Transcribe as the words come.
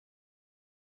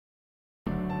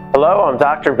Hello, I'm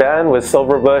Dr. Ben with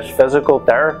Silverbush Physical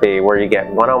Therapy, where you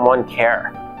get one-on-one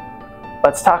care.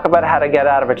 Let's talk about how to get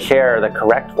out of a chair the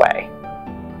correct way.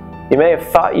 You may have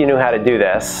thought you knew how to do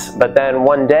this, but then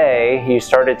one day you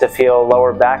started to feel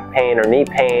lower back pain or knee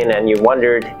pain and you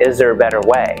wondered, is there a better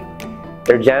way?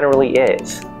 There generally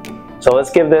is. So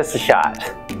let's give this a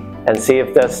shot and see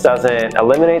if this doesn't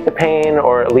eliminate the pain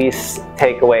or at least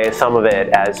take away some of it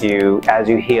as you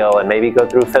heal and maybe go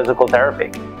through physical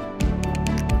therapy.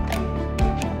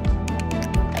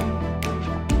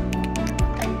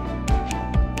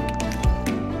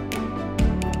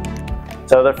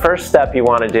 So the first step you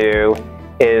want to do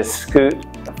is scoot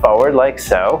forward like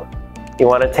so. You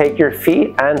want to take your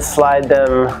feet and slide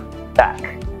them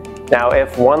back. Now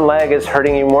if one leg is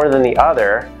hurting you more than the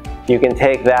other, you can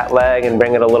take that leg and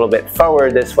bring it a little bit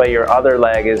forward. This way your other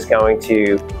leg is going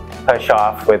to push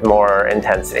off with more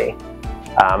intensity.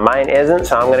 Mine isn't,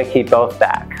 so I'm going to keep both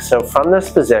back. So from this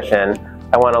position,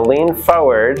 I want to lean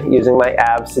forward using my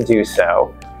abs to do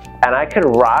so. And I could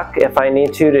rock if I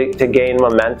need to gain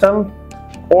momentum.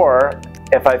 Or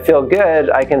if I feel good,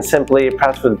 I can simply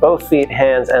press with both feet,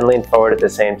 hands, and lean forward at the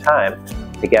same time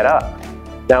to get up.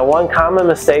 Now, one common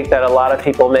mistake that a lot of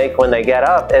people make when they get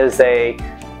up is they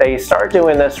start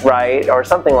doing this right or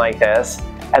something like this,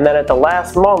 and then at the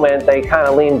last moment they kind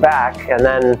of lean back and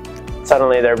then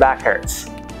suddenly their back hurts.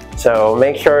 So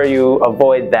make sure you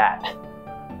avoid that.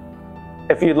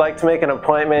 If you'd like to make an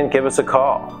appointment, give us a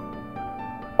call.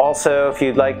 Also, if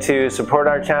you'd like to support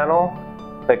our channel,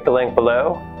 click the link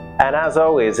below. And as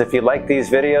always, if you like these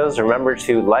videos, remember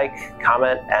to like,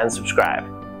 comment, and subscribe.